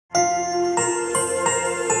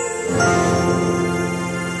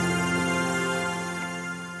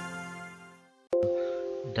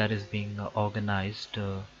that is being organized,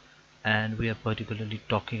 and we are particularly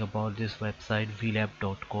talking about this website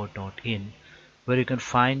vlab.co.in, where you can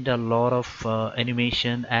find a lot of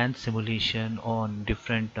animation and simulation on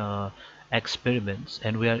different experiments,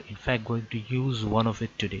 and we are in fact going to use one of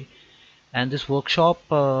it today. And this workshop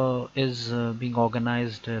is being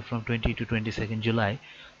organized from 20 to 22nd July,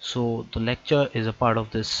 so the lecture is a part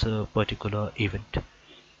of this particular event.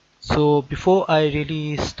 So before I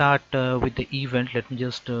really start with the event, let me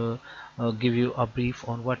just give you a brief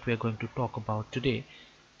on what we are going to talk about today.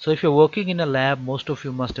 So if you're working in a lab, most of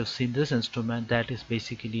you must have seen this instrument. That is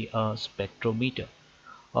basically a spectrometer.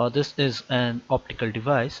 This is an optical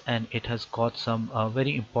device, and it has got some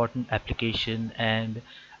very important application, and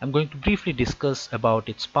I'm going to briefly discuss about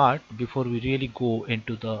its part before we really go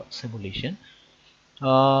into the simulation.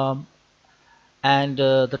 Um, and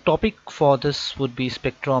the topic for this would be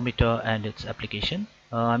spectrometer and its application.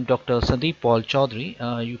 I'm Dr. Sandeep Paul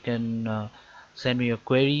Chaudhary. You can send me your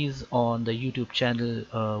queries on the YouTube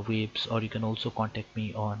channel Waves, or you can also contact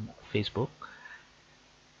me on Facebook.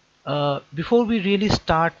 Before we really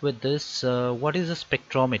start with this, what is a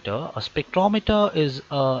spectrometer? A spectrometer is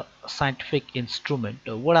a scientific instrument.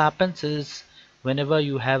 What happens is, whenever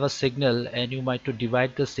you have a signal and you might to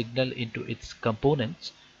divide the signal into its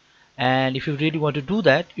components, and if you really want to do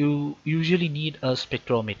that, you usually need a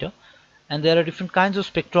spectrometer, and there are different kinds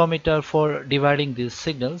of spectrometer for dividing these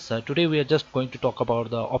signals. Today we are just going to talk about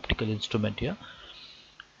the optical instrument here.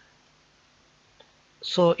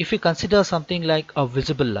 So if you consider something like a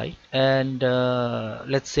visible light, and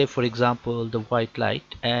let's say for example the white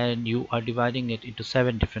light, and you are dividing it into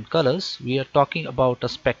 7 different colors, we are talking about a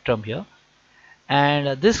spectrum here.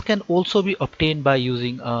 And this can also be obtained by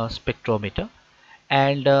using a spectrometer,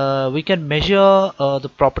 and we can measure the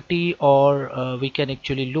property, or we can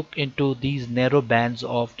actually look into these narrow bands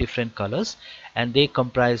of different colors, and they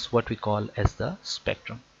comprise what we call as the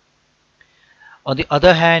spectrum. On the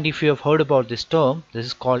other hand, if you have heard about this term, this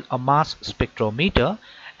is called a mass spectrometer.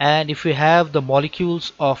 And if we have the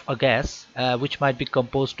molecules of a gas which might be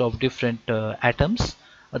composed of different atoms,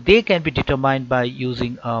 they can be determined by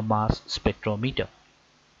using a mass spectrometer.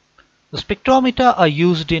 The spectrometer are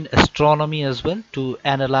used in astronomy as well to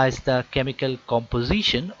analyze the chemical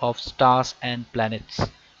composition of stars and planets.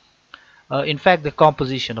 In fact, the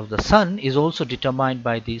composition of the sun is also determined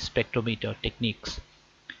by the spectrometer techniques,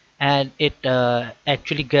 and it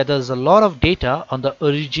actually gathers a lot of data on the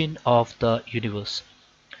origin of the universe.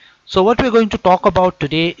 So what we're going to talk about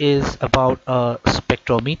today is about a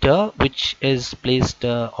spectrometer, which is placed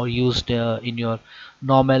or used in your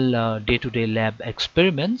normal day-to-day lab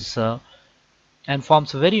experiments, and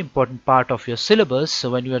forms a very important part of your syllabus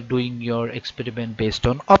when you are doing your experiment based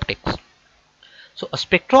on optics. So a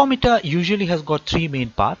spectrometer usually has got 3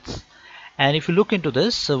 main parts, and if you look into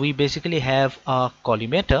this, so we basically have a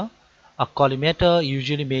collimator. A collimator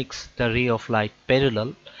usually makes the ray of light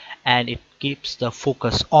parallel, and it keeps the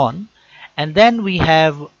focus on. And then we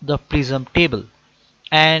have the prism table,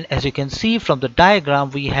 and as you can see from the diagram,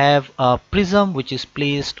 we have a prism which is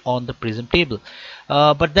placed on the prism table,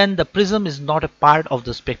 but then the prism is not a part of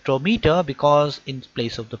the spectrometer, because in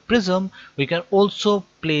place of the prism we can also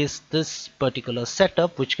place this particular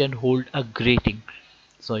setup which can hold a grating.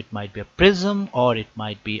 So it might be a prism, or it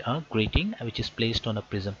might be a grating which is placed on a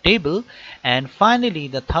prism table. And finally,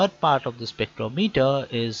 the third part of the spectrometer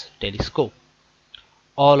is telescope.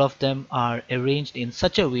 All of them are arranged in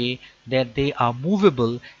such a way that they are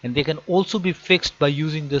movable, and they can also be fixed by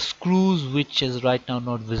using the screws, which is right now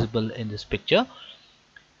not visible in this picture.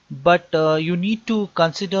 But you need to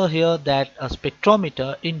consider here that a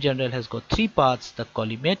spectrometer in general has got 3 parts: the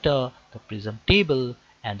collimator, the prism table,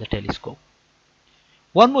 and the telescope.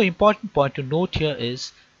 One more important point to note here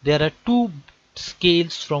is there are 2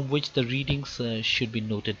 scales from which the readings should be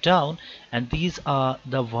noted down, and these are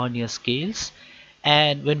the vernier scales.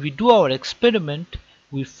 And when we do our experiment,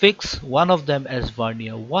 we fix one of them as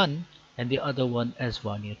vernier 1 and the other one as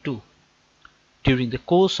vernier 2. During the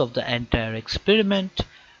course of the entire experiment,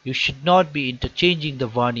 you should not be interchanging the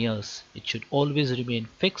verniers. It should always remain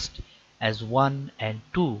fixed as 1 and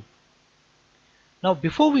 2. Now,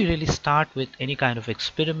 before we really start with any kind of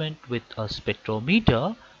experiment with a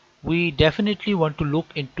spectrometer, we definitely want to look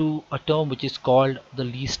into a term which is called the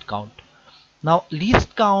least count. Now,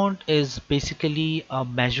 least count is basically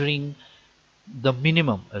measuring the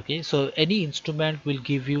minimum. Okay, so any instrument will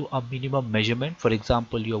give you a minimum measurement. For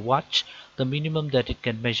example, your watch, the minimum that it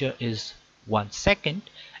can measure is 1 second,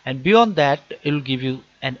 and beyond that it will give you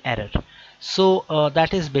an error. So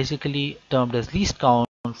that is basically termed as least count.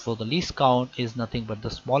 For the least count is nothing but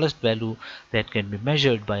the smallest value that can be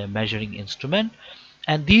measured by a measuring instrument.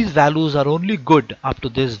 and these values are only good up to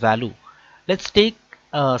this value. Let's take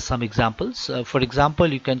some examples. For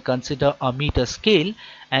example, you can consider a meter scale,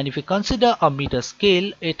 and if you consider a meter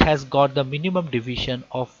scale, it has got the minimum deviation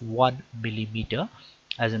of 1 millimeter,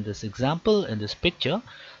 as in this example in this picture.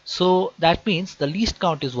 So that means the least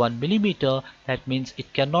count is 1 millimeter. That means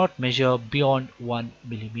it cannot measure beyond 1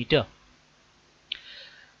 millimeter.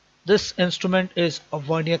 This instrument is a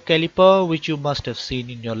vernier caliper, which you must have seen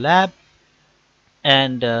in your lab,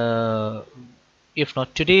 and if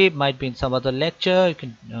not today, might be in some other lecture. You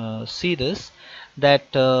can see this,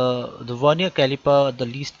 that the vernier caliper, the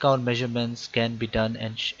least count measurements can be done,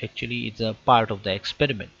 and actually it's a part of the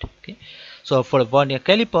experiment. Okay, so for a vernier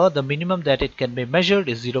caliper, the minimum that it can be measured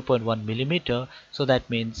is 0.1 millimeter. So that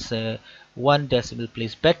means 1 decimal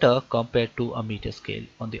place better compared to a meter scale.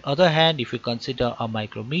 On the other hand, if you consider a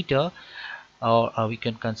micrometer, or we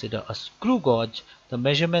can consider a screw gauge, the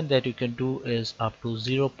measurement that you can do is up to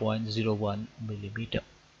 0.01 millimeter.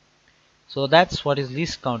 So that's what is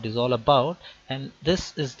least count is all about, and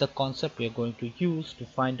this is the concept we are going to use to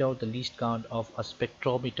find out the least count of a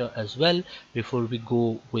spectrometer as well before we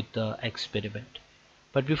go with the experiment.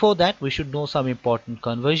 But before that, we should know some important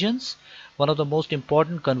conversions. One of the most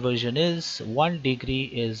important conversion is 1 degree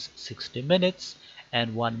is 60 minutes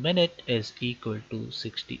and 1 minute is equal to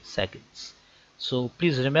 60 seconds. So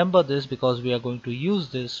please remember this, because we are going to use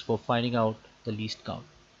this for finding out the least count.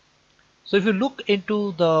 So if you look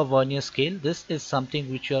into the vernier scale, this is something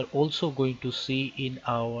which you are also going to see in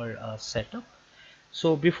our setup.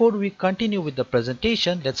 So before we continue with the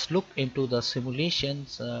presentation, let's look into the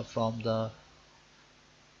simulations from the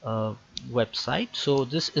website. So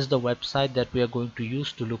this is the website that we are going to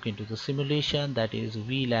use to look into the simulation, that is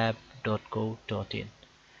vlab.co.in.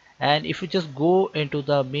 And if you just go into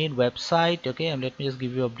the main website, okay, and let me just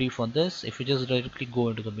give you a brief on this. If you just directly go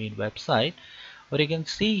into the main website, what you can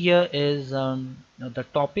see here is the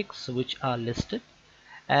topics which are listed,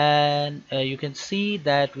 and you can see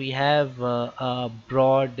that we have a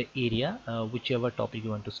broad area, whichever topic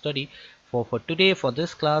you want to study. For today, for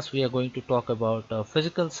this class, we are going to talk about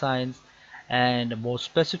physical science, and more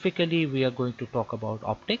specifically we are going to talk about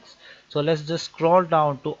optics. So let's just scroll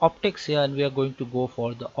down to optics here, and we are going to go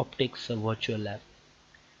for the optics virtual lab.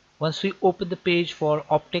 Once we open the page for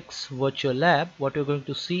optics virtual lab, what we're going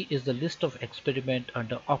to see is the list of experiment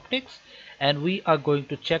under optics, and we are going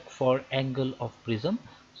to check for angle of prism.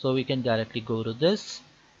 So we can directly go to this,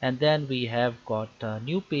 and then we have got a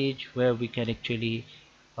new page where we can actually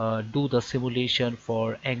do the simulation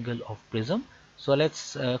for angle of prism. So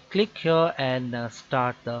let's click here and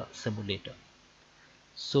start the simulator.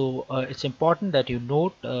 So it's important that you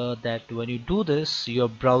note that when you do this, your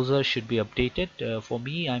browser should be updated. For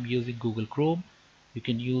me, I'm using Google Chrome. You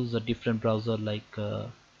can use a different browser like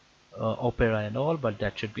Opera and all, but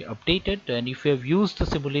that should be updated. And if you have used the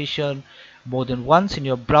simulation more than once in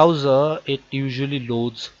your browser, it usually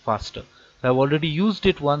loads faster. So I've already used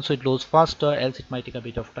it once, so it loads faster, else it might take a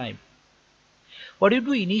bit of time. What you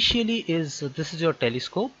do initially is this is your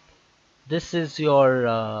telescope, this is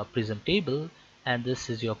your prism table, and this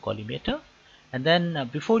is your collimator. And then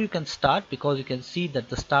before you can start, because you can see that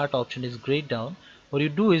the start option is grayed down, what you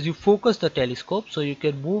do is you focus the telescope, so you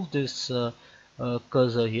can move this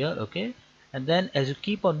cursor here, okay, and then as you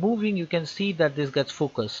keep on moving, you can see that this gets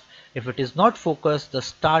focused. If it is not focused, the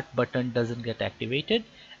start button doesn't get activated,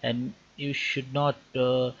 and you should not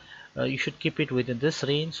you should keep it within this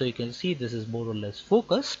range. So you can see this is more or less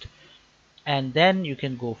focused, and then you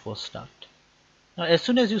can go for start. Now as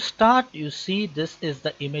soon as you start, you see this is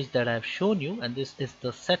the image that I have shown you, and this is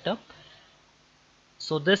the setup.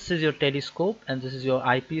 So this is your telescope, and this is your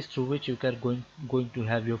eyepiece through which you are going to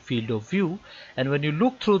have your field of view. And when you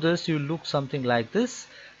look through this, you look something like this.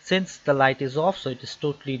 Since the light is off, so it is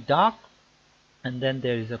totally dark, and then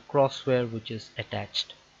there is a crosshair which is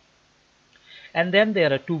attached. And then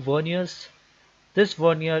there are two verniers. This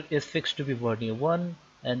vernier is fixed to be vernier 1,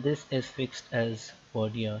 and this is fixed as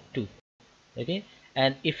vernier 2. Okay,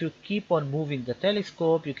 and if you keep on moving the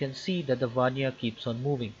telescope, you can see that the vernier keeps on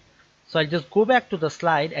moving. So I'll just go back to the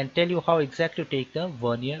slide and tell you how exactly to take the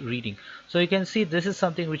vernier reading. So you can see this is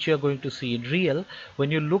something which you are going to see in real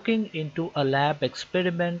when you're looking into a lab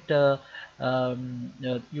experiment. You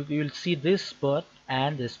will see this part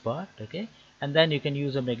and this part, okay, and then you can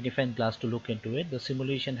use a magnifying glass to look into it. The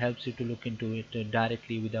simulation helps you to look into it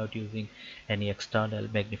directly without using any external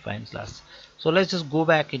magnifying glass. So let's just go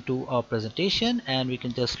back into our presentation, and we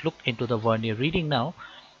can just look into the vernier reading now.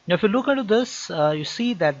 Now if you look into this, you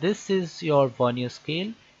see that this is your vernier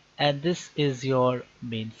scale and this is your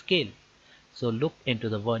main scale. So look into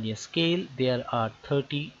the vernier scale, there are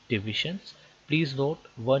 30 divisions. Please note,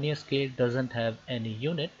 vernier scale doesn't have any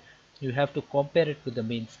unit. You have to compare it with the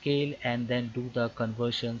main scale and then do the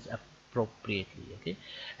conversions appropriately. Okay,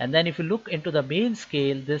 and then if you look into the main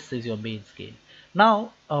scale, this is your main scale.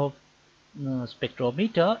 Now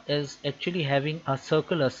spectrometer is actually having a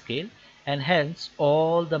circular scale, and hence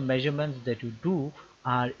all the measurements that you do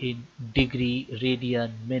are in degree,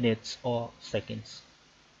 radian, minutes or seconds.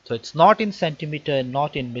 So it's not in centimeter and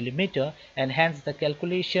not in millimeter, and hence the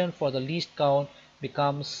calculation for the least count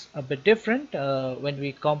becomes a bit different when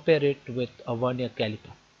we compare it with a vernier caliper.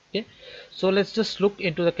 Okay, so let's just look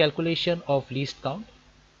into the calculation of least count.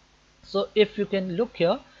 So if you can look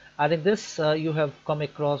here, I think this you have come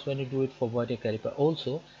across when you do it for vernier caliper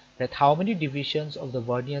also, that how many divisions of the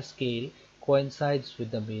vernier scale coincides with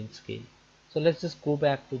the main scale. So let's just go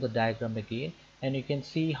back to the diagram again, and you can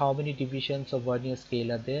see how many divisions of vernier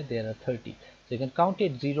scale are there. There are 30. So you can count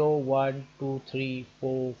it 0, 1, 2, 3,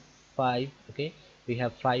 4, 5. Okay, we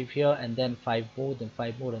have 5 here, and then 5 more, then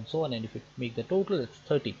 5 more, and so on. And if you make the total, it's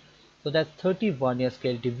 30. So that 30 vernier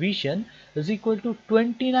scale division is equal to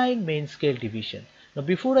 29 main scale division. Now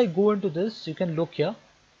before I go into this, you can look here.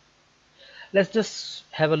 Let's just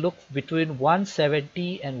have a look between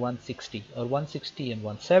 170 and 160, or 160 and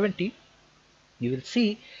 170. You will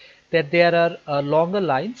see that there are longer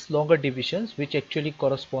lines, longer divisions, which actually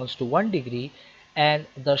corresponds to 1 degree, and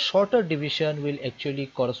the shorter division will actually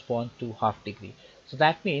correspond to half degree. So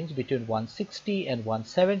that means between 160 and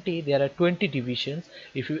 170 there are 20 divisions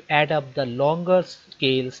if you add up the longer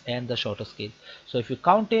scales and the shorter scales. So if you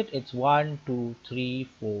count it, it's 1, 2, 3,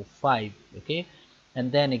 4, 5. Okay,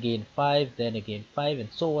 and then again 5, then again 5, and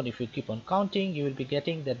so on. If you keep on counting, you will be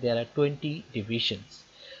getting that there are 20 divisions.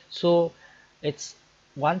 So it's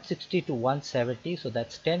 160 to 170, so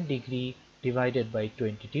that's 10 degree divided by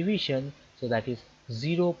 20 division, so that is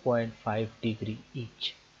 0.5 degree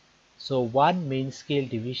each. So one main scale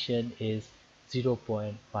division is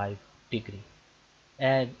 0.5 degree.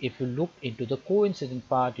 And if you look into the coincident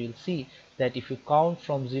part, you'll see that if you count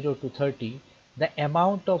from 0 to 30, the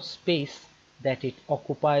amount of space that it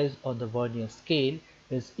occupies on the vernier scale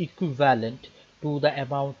is equivalent to the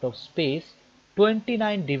amount of space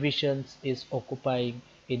 29 divisions is occupying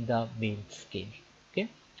in the main scale. Okay,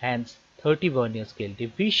 hence 30 vernier scale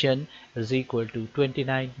division is equal to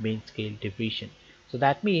 29 main scale division. So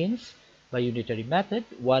that means by unitary method,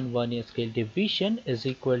 one vernier scale division is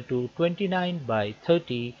equal to 29 by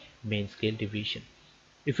 30 main scale division.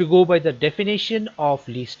 If you go by the definition of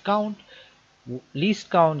least count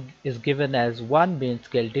is given as one main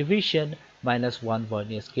scale division minus one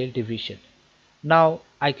vernier scale division. Now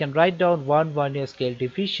I can write down one vernier scale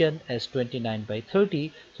division as 29 by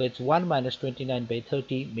 30. So it's 1 minus 29 by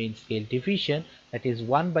 30 main scale division, that is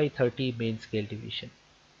 1 by 30 main scale division.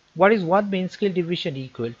 What is one main scale division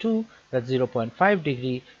equal to? That's 0.5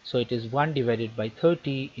 degree. So it is 1 divided by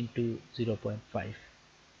 30 into 0.5.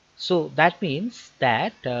 So that means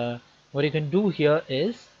that what you can do here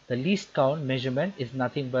is the least count measurement is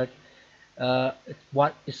nothing but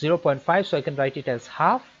 0.5, so I can write it as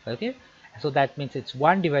half. Okay, so that means it's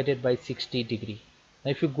 1 divided by 60 degree.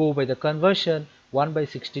 Now if you go by the conversion, 1 by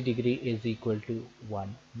 60 degree is equal to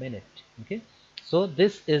 1 minute. Okay, so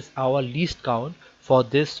this is our least count for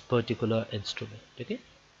this particular instrument. Okay,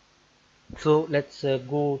 so let's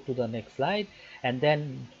go to the next slide and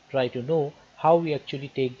then try to know how we actually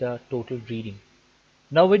take the total reading.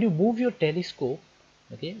 Now when you move your telescope,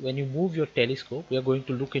 okay, when you move your telescope, we are going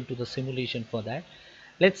to look into the simulation for that.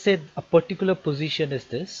 Let's say a particular position is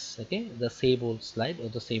this, okay, the same old slide or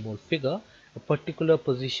the same old figure. A particular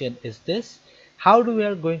position is this. How do we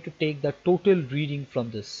are going to take the total reading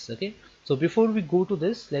from this? Okay, so before we go to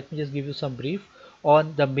this, let me just give you some brief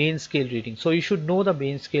on the main scale reading. So you should know the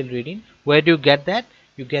main scale reading. Where do you get that?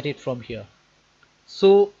 You get it from here.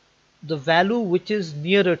 So the value which is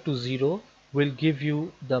nearer to 0 will give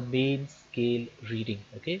you the main scale reading.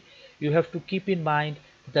 Okay, you have to keep in mind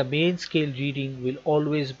the main scale reading will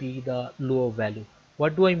always be the lower value.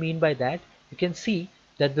 What do I mean by that? You can see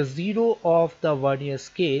that the 0 of the vernier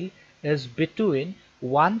scale is between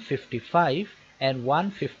 155 and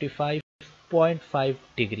 155.5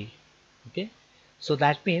 degree. Okay, so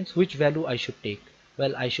that means which value I should take?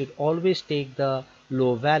 Well, I should always take the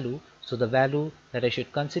low value. So the value that I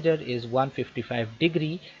should consider is 155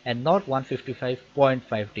 degree and not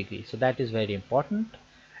 155.5 degree. So that is very important.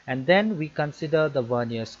 And then we consider the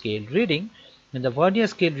vernier scale reading, and the vernier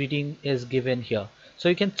scale reading is given here. So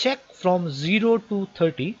you can check from 0 to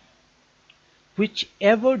 30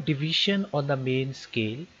 whichever division on the main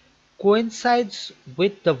scale coincides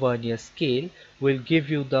with the vernier scale will give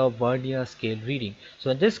you the vernier scale reading. So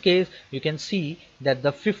in this case you can see that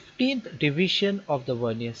the 15th division of the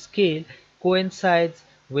vernier scale coincides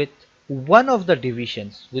with one of the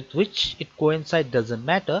divisions. With which it coincides doesn't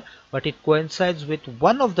matter, but it coincides with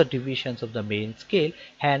one of the divisions of the main scale,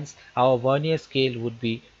 hence our vernier scale would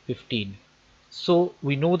be 15. So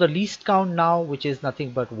we know the least count now, which is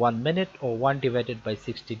nothing but 1 minute, or 1 divided by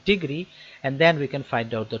 60 degree, and then we can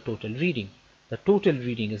find out the total reading. The total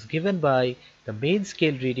reading is given by the main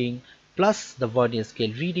scale reading plus the vernier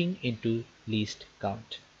scale reading into least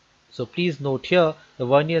count. So please note here, the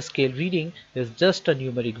vernier scale reading is just a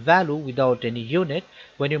numeric value without any unit.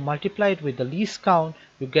 When you multiply it with the least count,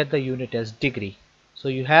 you get the unit as degree. So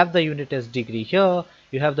you have the unit as degree here,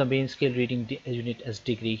 you have the main scale reading unit as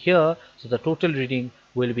degree here, so the total reading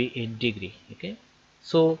will be in degree. Okay,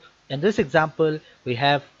 so in this example we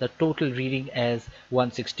have the total reading as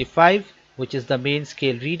 165, which is the main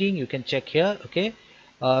scale reading. You can check here. Okay,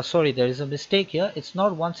 sorry, there is a mistake here. It's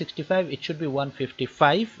not 165, it should be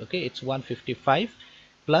 155. Okay, it's 155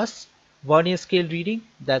 plus vernier scale reading,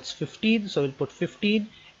 that's 15, so we'll put 15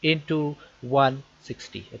 into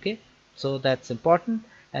 160. Okay, so that's important,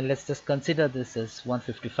 and let's just consider this as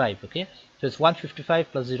 155. Okay, so it's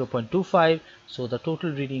 155 plus 0.25, so the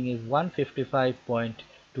total reading is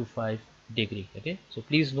 155.25 degree. Okay, so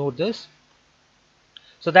please note this.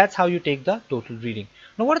 So that's how you take the total reading.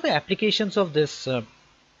 Now what are the applications of this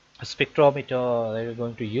spectrometer that we're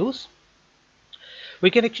going to use?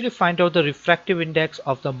 We can actually find out the refractive index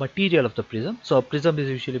of the material of the prism. So a prism is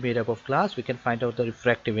usually made up of glass. We can find out the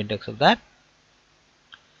refractive index of that.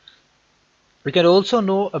 We can also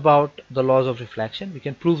know about the laws of reflection. We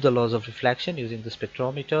can prove the laws of reflection using the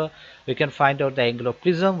spectrometer. We can find out the angle of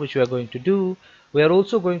prism, which we are going to do. We are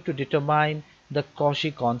also going to determine the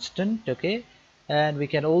Cauchy constant. Okay, and we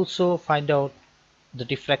can also find out the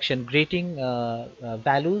diffraction grating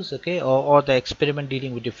values, okay, or the experiment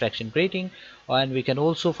dealing with diffraction grating, and we can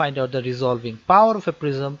also find out the resolving power of a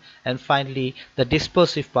prism, and finally the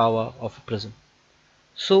dispersive power of a prism.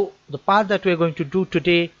 So the part that we are going to do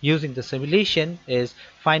today using the simulation is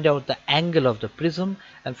find out the angle of the prism,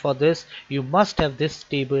 and for this you must have this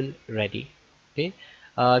table ready. Okay,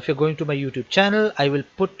 if you're going to my YouTube channel, I will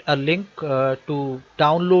put a link to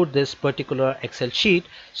download this particular Excel sheet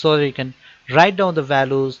so that you can write down the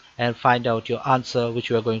values and find out your answer, which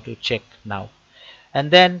we are going to check now.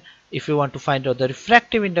 And then if you want to find out the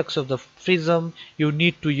refractive index of the prism, you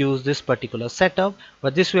need to use this particular setup,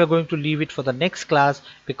 but this we are going to leave it for the next class,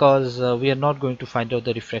 because we are not going to find out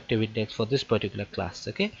the refractive index for this particular class.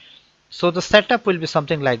 Okay, so the setup will be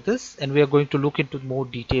something like this, and we are going to look into more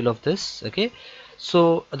detail of this. Okay,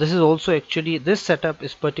 so this is also actually, this setup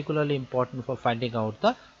is particularly important for finding out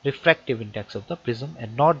the refractive index of the prism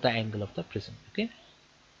and not the angle of the prism. Okay,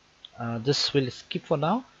 this will skip for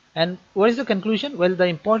now. And what is the conclusion? Well, the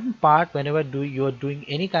important part whenever you are doing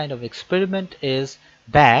any kind of experiment is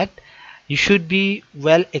that you should be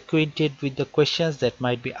well acquainted with the questions that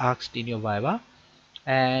might be asked in your viva.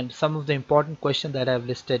 And some of the important questions that I have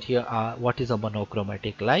listed here are: what is a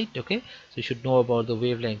monochromatic light? Okay, so you should know about the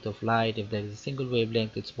wavelength of light. If there is a single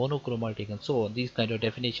wavelength, it's monochromatic, and so on. These kind of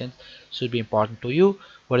definitions should be important to you.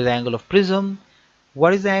 What is the angle of prism?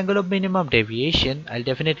 What is the angle of minimum deviation? I'll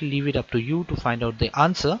definitely leave it up to you to find out the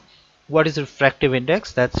answer. What is the refractive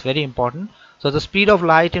index? That's very important. So the speed of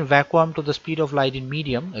light in vacuum to the speed of light in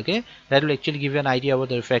medium, okay, that will actually give you an idea about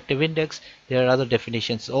the refractive index. There are other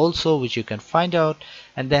definitions also which you can find out.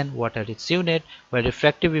 And then what are its unit? Where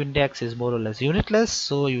refractive index is more or less unitless,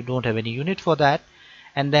 so you don't have any unit for that.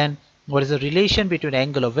 And then what is the relation between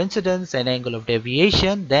angle of incidence and angle of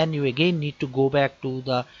deviation? Then you again need to go back to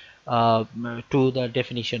the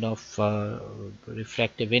definition of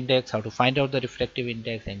refractive index, how to find out the refractive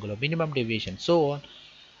index, angle of minimum deviation, so on.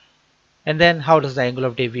 And then how does the angle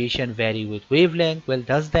of deviation vary with wavelength? Well,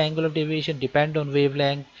 does the angle of deviation depend on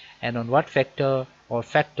wavelength, and on what factor or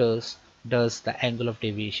factors does the angle of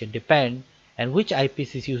deviation depend, and which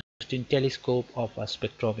eyepiece is used in telescope of a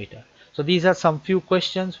spectrometer? So these are some few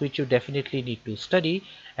questions which you definitely need to study,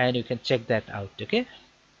 and you can check that out. Okay,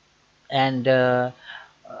 and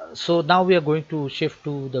so now we are going to shift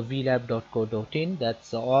to the vlab.co.in.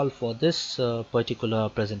 That's all for this particular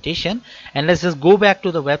presentation, and let's just go back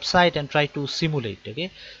to the website and try to simulate. Okay,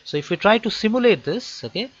 so if we try to simulate this,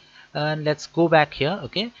 okay, and let's go back here,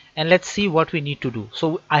 okay, and let's see what we need to do.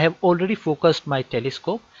 So I have already focused my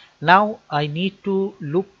telescope. Now I need to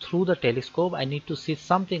look through the telescope. I need to see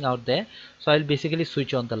something out there, so I'll basically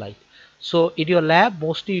switch on the light. So in your lab,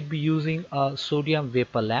 mostly you'd be using a sodium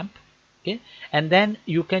vapor lamp. okay, and then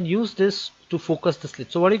you can use this to focus the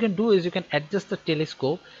slit. So what you can do is you can adjust the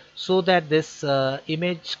telescope so that this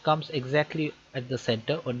image comes exactly at the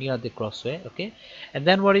center or near the crosshair, okay, and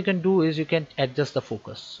then what you can do is you can adjust the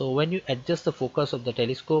focus. So when you adjust the focus of the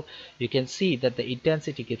telescope, you can see that the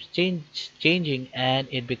intensity keeps changing and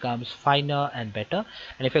it becomes finer and better,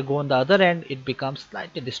 and if I go on the other end, it becomes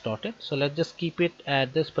slightly distorted. So let's just keep it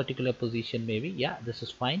at this particular position, maybe. Yeah, this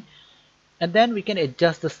is fine. And then we can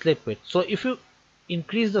adjust the slit width. So if you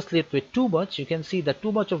increase the slit width too much, you can see that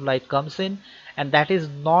too much of light comes in, and that is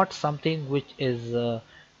not something which is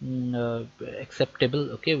acceptable.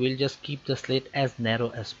 Okay, we'll just keep the slit as narrow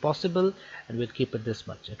as possible, and we'll keep it this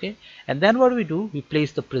much. Okay, and then what we do, we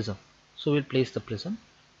place the prism. So we'll place the prism.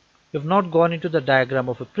 We have not gone into the diagram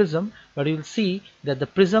of a prism, but you will see that the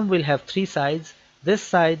prism will have three sides. This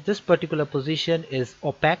side, this particular position is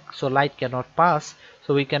opaque, so light cannot pass,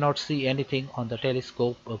 so we cannot see anything on the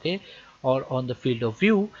telescope, okay, or on the field of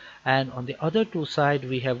view. And on the other two sides,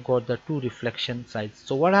 we have got the two reflection sides.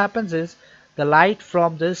 So what happens is the light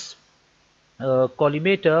from this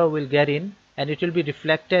collimator will get in, and it will be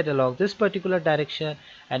reflected along this particular direction,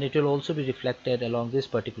 and it will also be reflected along this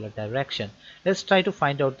particular direction. Let's try to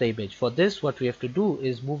find out the image. For this, what we have to do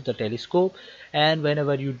is move the telescope, and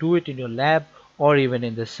whenever you do it in your lab or even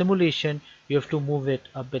in the simulation, you have to move it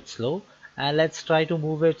a bit slow. And let's try to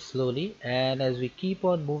move it slowly, and as we keep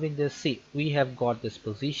on moving this, see, we have got this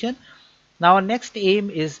position. Now our next aim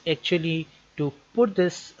is actually to put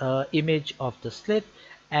this image of the slit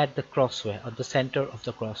at the crosshair, at the center of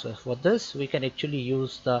the crosshair. For this, we can actually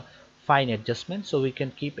use the fine adjustment, so we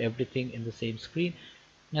can keep everything in the same screen.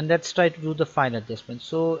 And let's try to do the fine adjustment.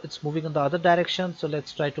 So it's moving in the other direction, so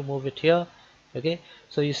let's try to move it here. Okay,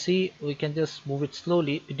 so you see we can just move it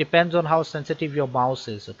slowly. It depends on how sensitive your mouse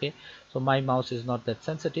is. Okay, so my mouse is not that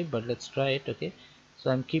sensitive, but let's try it. Okay,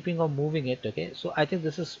 so I'm keeping on moving it. Okay, so I think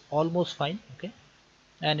this is almost fine. Okay,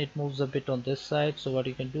 and it moves a bit on this side, so what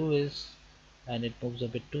you can do is, and it moves a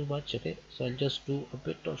bit too much. Okay, so I'll just do a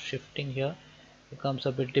bit of shifting here. It becomes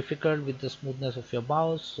a bit difficult with the smoothness of your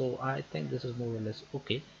mouse, so I think this is more or less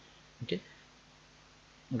okay. Okay,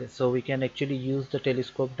 okay, so we can actually use the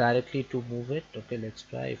telescope directly to move it. Okay, let's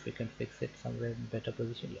try if we can fix it somewhere in better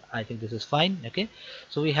position. Yeah, I think this is fine. Okay,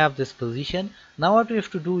 so we have this position. Now what we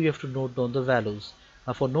have to do, you have to note down the values.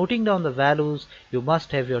 For noting down the values, you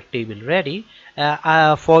must have your table ready.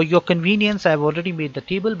 For your convenience, I've already made the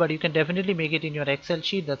table, but you can definitely make it in your Excel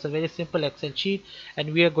sheet. That's a very simple Excel sheet,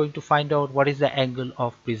 and we are going to find out what is the angle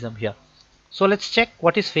of prism here. So let's check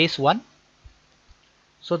what is phase 1.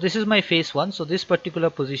 So this is my phase 1. So this particular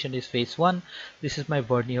position is phase 1. This is my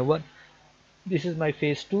vernier 1. This is my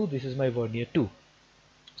phase 2. This is my vernier 2.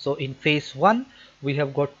 So in phase 1, we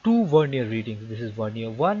have got two vernier readings. This is vernier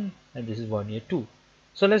 1 and this is vernier 2.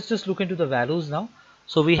 So let's just look into the values now.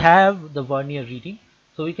 So we have the vernier reading.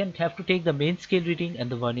 So we can have to take the main scale reading and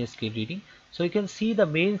the vernier scale reading. So you can see the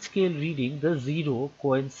main scale reading, the 0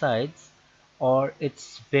 coincides, or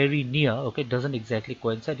it's very near. Okay, it doesn't exactly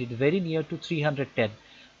coincide. It's very near to 310.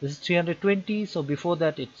 This is 320, so before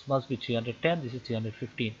that it must be 310. This is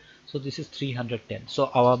 315, so this is 310. So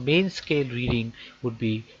our main scale reading would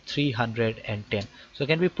be 310. So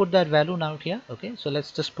can we put that value now here? Okay, so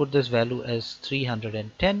let's just put this value as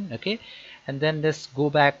 310. Okay, and then let's go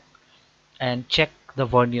back and check the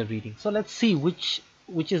vernier reading. So let's see which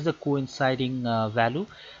is the coinciding value.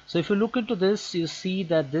 So if you look into this, you see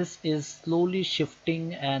that this is slowly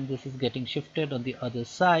shifting and this is getting shifted on the other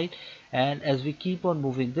side, and as we keep on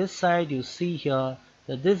moving this side, you see here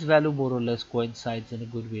that this value more or less coincides in a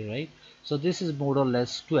good way, right? So this is more or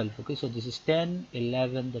less 12. Okay, so this is 10,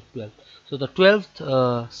 11, the 12th. So the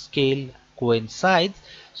 12th scale coincides.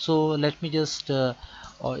 So let me just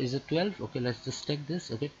or is it 12? Okay, let's just check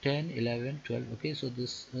this. Okay, 10, 11, 12. Okay, so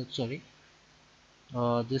this sorry,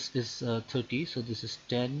 this is 30, so this is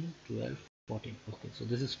 10, 12, 14. Okay, so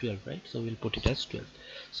this is 12, right? So we'll put it as 12.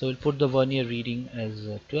 So we'll put the vernier reading as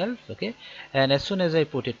 12. Okay, and as soon as I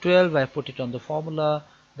put it 12, I put it on the formula.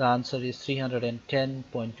 The answer is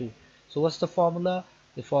 310.2. So what's the formula?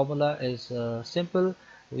 The formula is simple.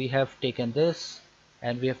 We have taken this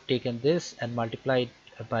and we have taken this and multiplied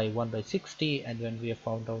by 1 by 60, and when we have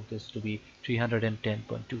found out this to be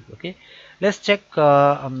 310.2. okay, let's check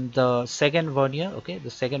the second vernier. Okay,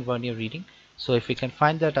 the second vernier reading. So if we can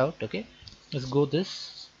find that out, okay, let's go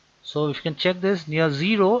this. So if you can check this, near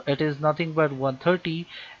 0 it is nothing but 130,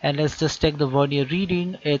 and let's just check the vernier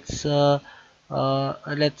reading. It's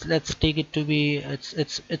let's take it to be,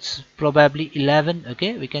 it's probably 11.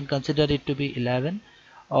 Okay, we can consider it to be 11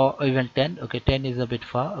 or even 10. Okay, 10 is a bit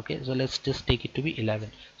far. Okay, so let's just take it to be 11.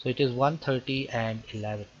 So it is 130 and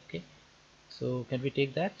 11. Okay, So can we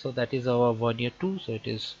take that? So that is our vernier 2, so it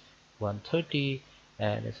is 130,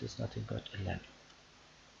 and this is nothing but 11.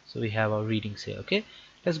 So we have our readings here. Okay,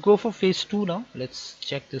 let's go for phase 2 now. Let's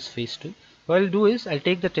check this phase 2. What I'll do is I'll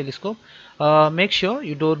take the telescope. Make sure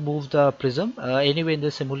you don't move the prism. Anyway, in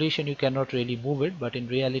the simulation you cannot really move it, but in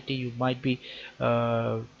reality you might be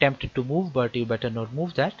tempted to move, but you better not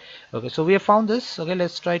move that. Okay, so we have found this. Okay,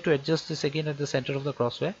 let's try to adjust this again at the center of the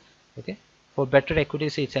crosswire. Okay, for better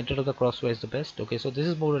accuracy, center of the crosswire is the best. Okay, so this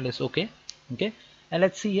is more or less okay. Okay, and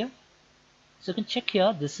let's see here. So you can check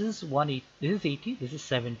here, this is 180, this is 80, this is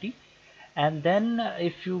 70, and then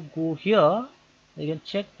if you go here you can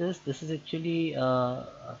check this is actually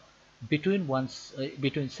between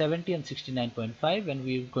 70 and 69.5, and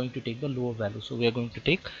we're going to take the lower value, so we are going to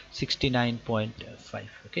take 69.5.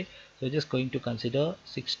 okay, so we're just going to consider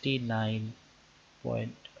 69.5.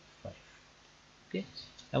 okay,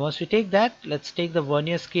 and once we take that, let's take the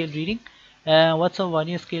vernier scale reading. What's our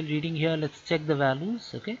vernier scale reading here? Let's check the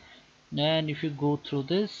values. Okay, and if you go through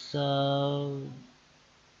this,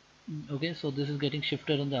 okay, so this is getting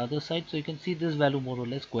shifted on the other side, so you can see this value more or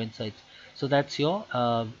less coincides. So that's your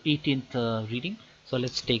 18th reading. So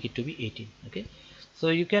let's take it to be 18. Okay, so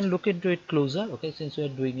you can look into it closer. Okay, since we are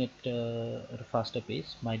doing it at a faster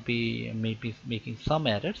pace, might be maybe making some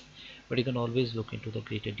errors, but you can always look into the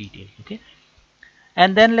greater detail. Okay,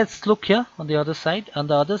 and then let's look here on the other side. On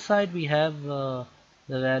the other side we have the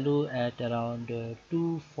value at around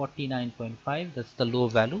 249.5. that's the low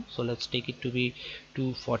value, so let's take it to be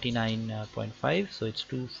 249.5. so it's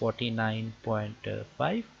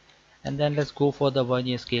 249.5, and then let's go for the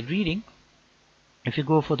vernier scale reading. If you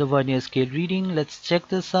go for the vernier scale reading, let's check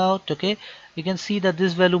this out. Okay, you can see that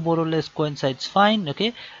this value more or less coincides fine.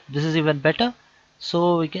 Okay, this is even better.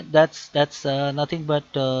 So we can, that's nothing but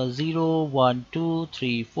 0 1 2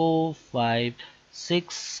 3 4 5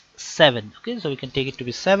 6 7. Okay, so we can take it to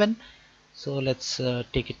be 7. So let's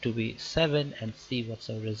take it to be 7 and see what's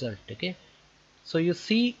our result. Okay, so you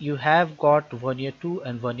see you have got vernier 2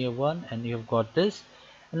 and vernier 1, and you have got this.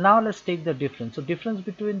 And now let's take the difference. So difference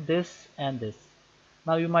between this and this.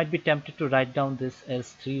 Now you might be tempted to write down this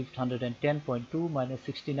as 310.2 minus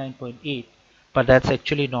 69.8, but that's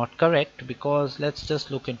actually not correct, because let's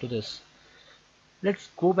just look into this. Let's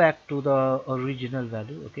go back to the original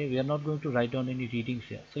value. Okay, we are not going to write down any readings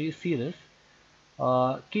here. So you see this.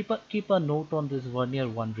 Keep a note on this vernier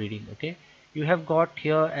 1 reading. Okay, you have got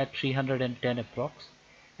here at 310 approx,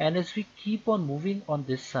 and as we keep on moving on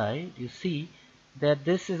this side, you see that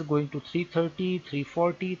this is going to 330,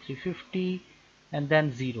 340, 350, and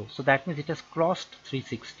then 0. So that means it has crossed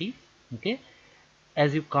 360. Okay,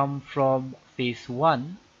 as you come from phase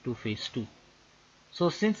 1 to phase 2. So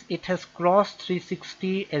since it has crossed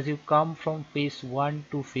 360 as you come from phase 1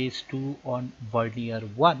 to phase 2 on vernier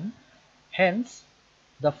 1, hence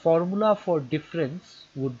the formula for difference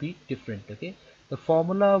would be different. Okay, the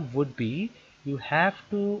formula would be, you have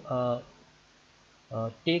to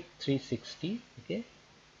take 360, okay,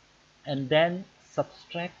 and then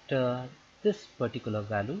subtract this particular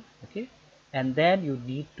value. Okay, and then you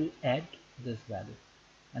need to add this value,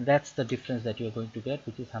 and that's the difference that you're going to get,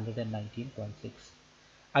 which is 119.6.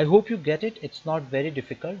 I hope you get it. It's not very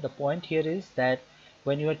difficult. The point here is that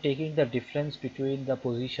when you are taking the difference between the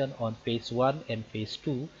position on phase 1 and phase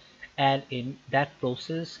 2, and in that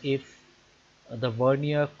process, if the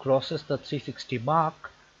vernier crosses the 360 mark,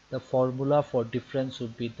 the formula for difference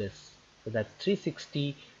would be this. So that's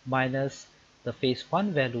 360 minus the phase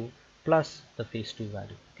 1 value plus the phase 2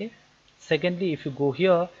 value. Okay. Secondly, if you go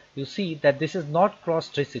here, you see that this is not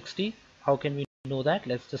crossed 360. How can we know that?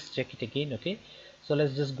 Let's just check it again. Okay, so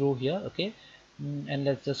let's just go here. Okay, and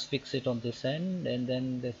let's just fix it on this end, and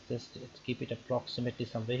then let's keep it approximately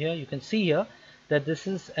somewhere here. You can see here that this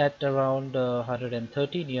is at around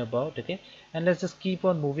 130 near about. Okay, and let's just keep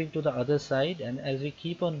on moving to the other side, and as we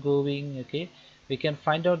keep on going, okay, we can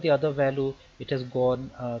find out the other value. It has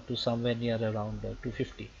gone to somewhere near around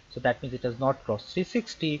 250. So that means it has not crossed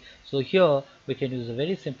 360. So here we can use a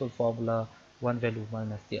very simple formula, one value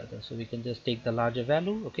minus the other. So we can just take the larger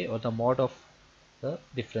value, okay, or the mod of the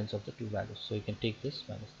difference of the two values. So you can take this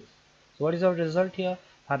minus this. So what is our result here?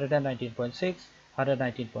 119.6,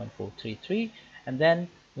 119.433, and then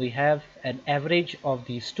we have an average of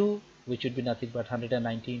these two, which would be nothing but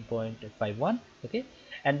 119.51. okay,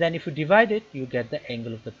 and then if you divide it, you get the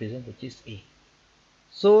angle of the prism, which is A.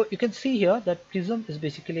 So you can see here that prism is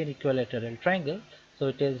basically an equilateral triangle, so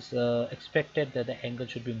it is expected that the angle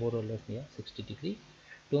should be more or less near 60 degree.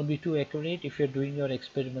 Don't be too accurate. If you're doing your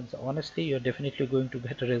experiments honestly, you're definitely going to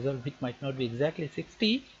get a result which might not be exactly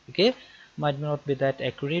 60. Okay, might not be that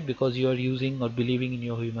accurate because you are using or believing in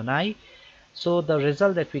your human eye. So the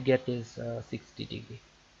result that we get is 60 degree.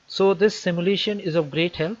 So this simulation is of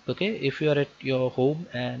great help, okay, if you are at your home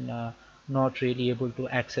and not really able to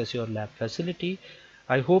access your lab facility.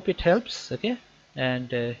 I hope it helps, okay,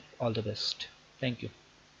 and all the best. Thank you.